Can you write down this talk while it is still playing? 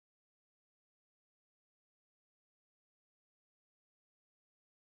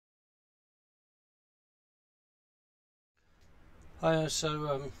Hi,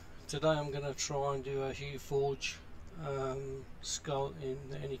 today I'm going to try and do a Hueforge skull in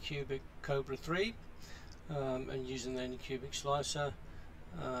the Anycubic Kobra 3 and using the Anycubic slicer.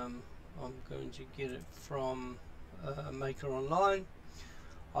 I'm going to get it from Makeronline.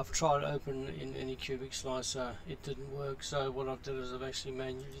 I've tried to open in Anycubic slicer, it didn't work, so what I've done is I've actually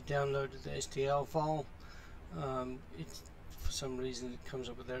manually downloaded the STL file. For some reason it comes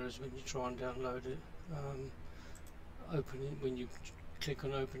up with errors when you try and download it. When you click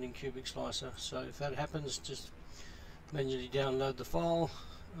on open in Cubic Slicer, so if that happens, just manually download the file,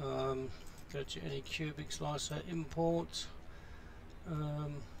 go to Anycubic Slicer, import,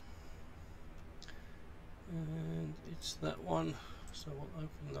 and it's that one, so we'll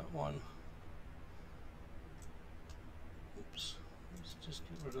open that one. Oops, let's just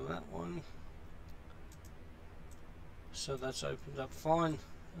get rid of that one. So that's opened up fine.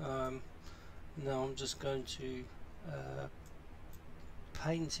 Now I'm just going to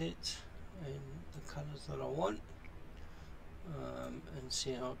paint it in the colors that I want and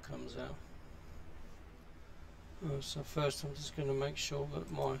see how it comes out. So first I'm just going to make sure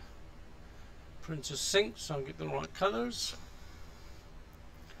that my printer's synced so I get the right colors,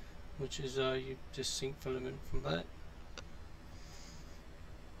 which is you just sync filament from that.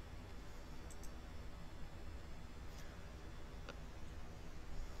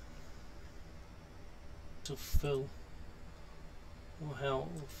 To fill, or how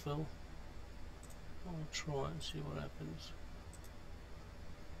it will fill. I'll try and see what happens.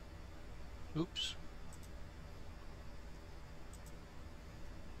 Oops.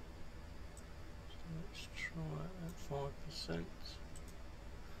 So let's try it at 5%.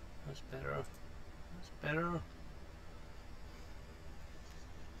 That's better. That's better.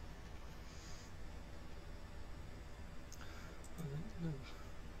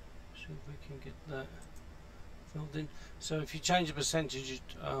 See if we can get that filled in. So if you change the percentage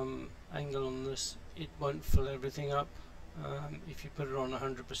angle on this, it won't fill everything up. If you put it on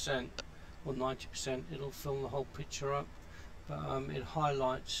 100% or 90%, it'll fill the whole picture up, but it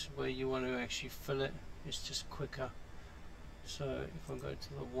highlights where you want to actually fill it. It's just quicker. So if I go to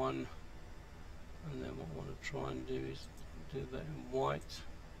the 1, and then what I want to try and do is do that in white,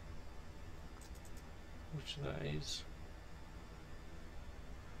 which that is.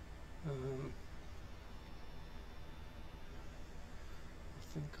 I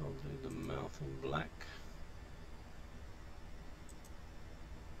think I'll do the mouth in black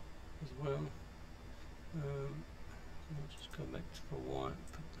as well. I'll just go back to the white,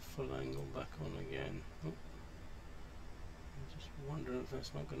 put the full angle back on again. Oh, I'm just wondering if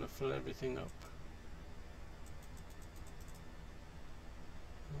that's not going to fill everything up.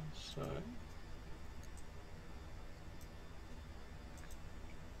 So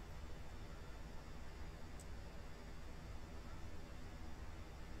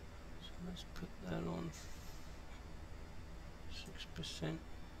let's put that on 6%.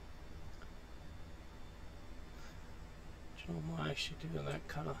 So I might actually do that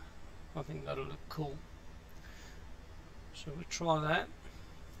colour. I think that'll look cool. So we'll try that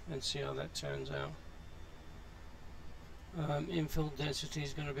and see how that turns out. Infill density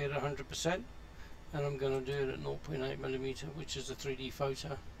is going to be at 100%, and I'm going to do it at 0.8mm, which is a 3D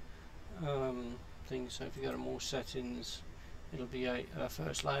photo thing. So if you go to more settings, it'll be a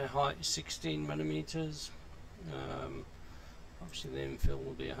first layer height is 16mm. Obviously the infill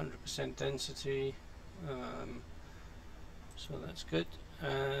will be 100% density, so that's good,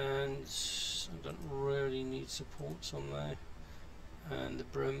 and I don't really need supports on there, and the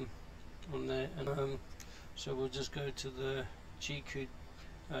brim on there, and so we'll just go to the G-code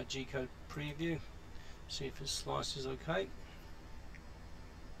preview, see if his slice is okay.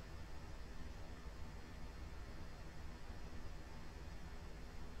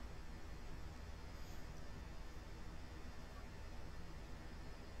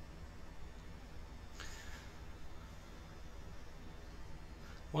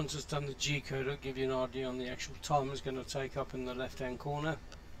 Once it's done the G-code, it'll give you an idea on the actual time it's going to take up in the left hand corner.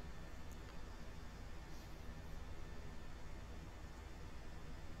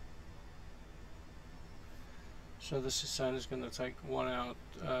 So this is saying it's going to take 1 hour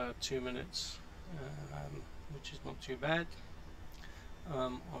 2 minutes, which is not too bad.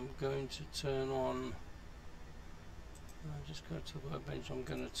 I'm going to turn on, just go to the workbench, I'm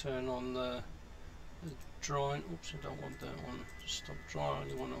going to turn on the drying. Oops, I don't want that one. Just stop dry. I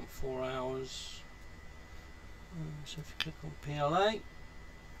only want it on 4 hours. So if you click on PLA and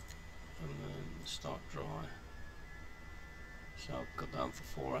then start dry, so I've got that on for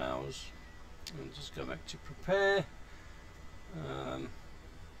 4 hours, and just go back to prepare.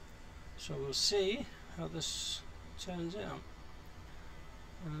 So we'll see how this turns out.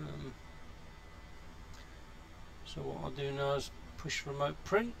 So what I'll do now is push remote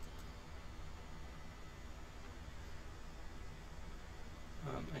print.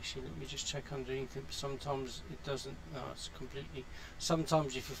 Actually, let me just check underneath it. Sometimes it doesn't. No, it's completely.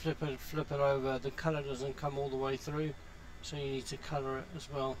 Sometimes if you flip it over, the colour doesn't come all the way through, so you need to colour it as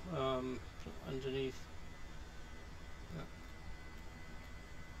well underneath.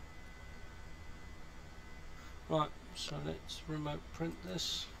 Right, so let's remote print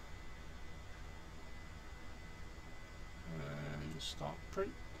this and start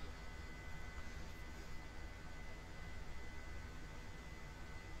print.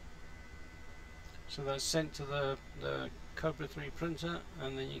 So that's sent to the Kobra 3 printer,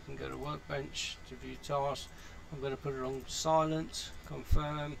 and then you can go to Workbench to view tasks. I'm going to put it on silent,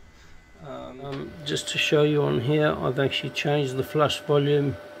 confirm. Just to show you on here, I've actually changed the flush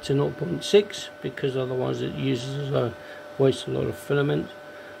volume to 0.6 because otherwise it wastes a lot of filament.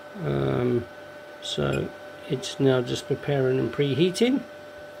 So it's now just preparing and preheating.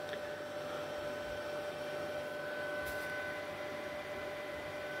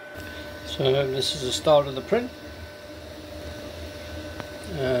 So this is the start of the print.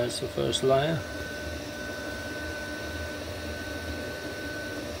 It's the first layer.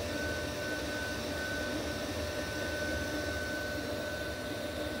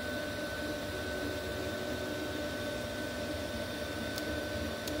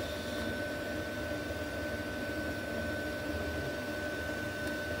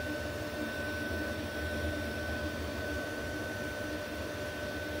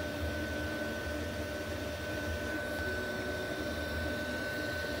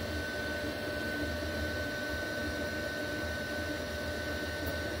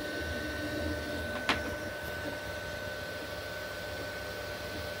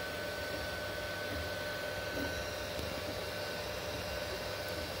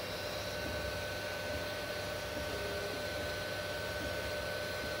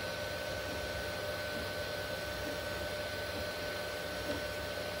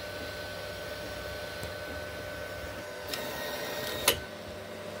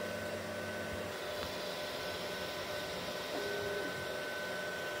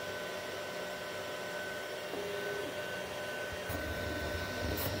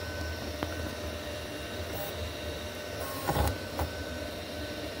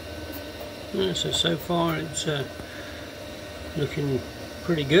 Yeah, so far it's looking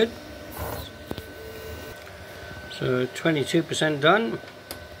pretty good. So 22% done.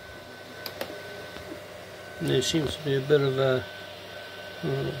 And there seems to be a bit of a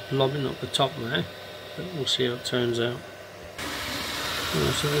blobbing up the top there, but we'll see how it turns out.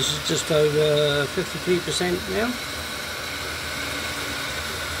 So this is just over 53% now.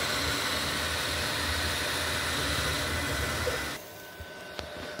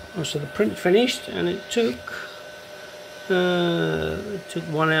 So the print finished, and it took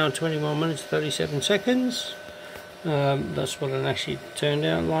 1 hour 21 minutes 37 seconds. That's what it actually turned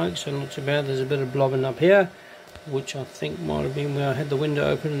out like, so not too bad. There's a bit of blobbing up here, which I think might have been where I had the window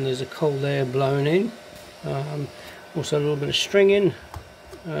open and there's a cold air blowing in. Also a little bit of stringing,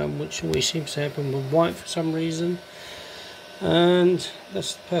 which always seems to happen with white for some reason. And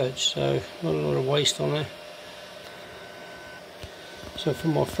that's the purge, so not a lot of waste on there. So for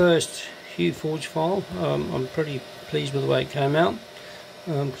my first Hueforge file, I'm pretty pleased with the way it came out,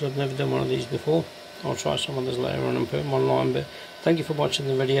 because I've never done one of these before. I'll try some others later on and put them online, but thank you for watching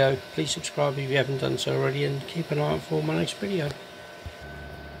the video. Please subscribe if you haven't done so already, and keep an eye out for my next video.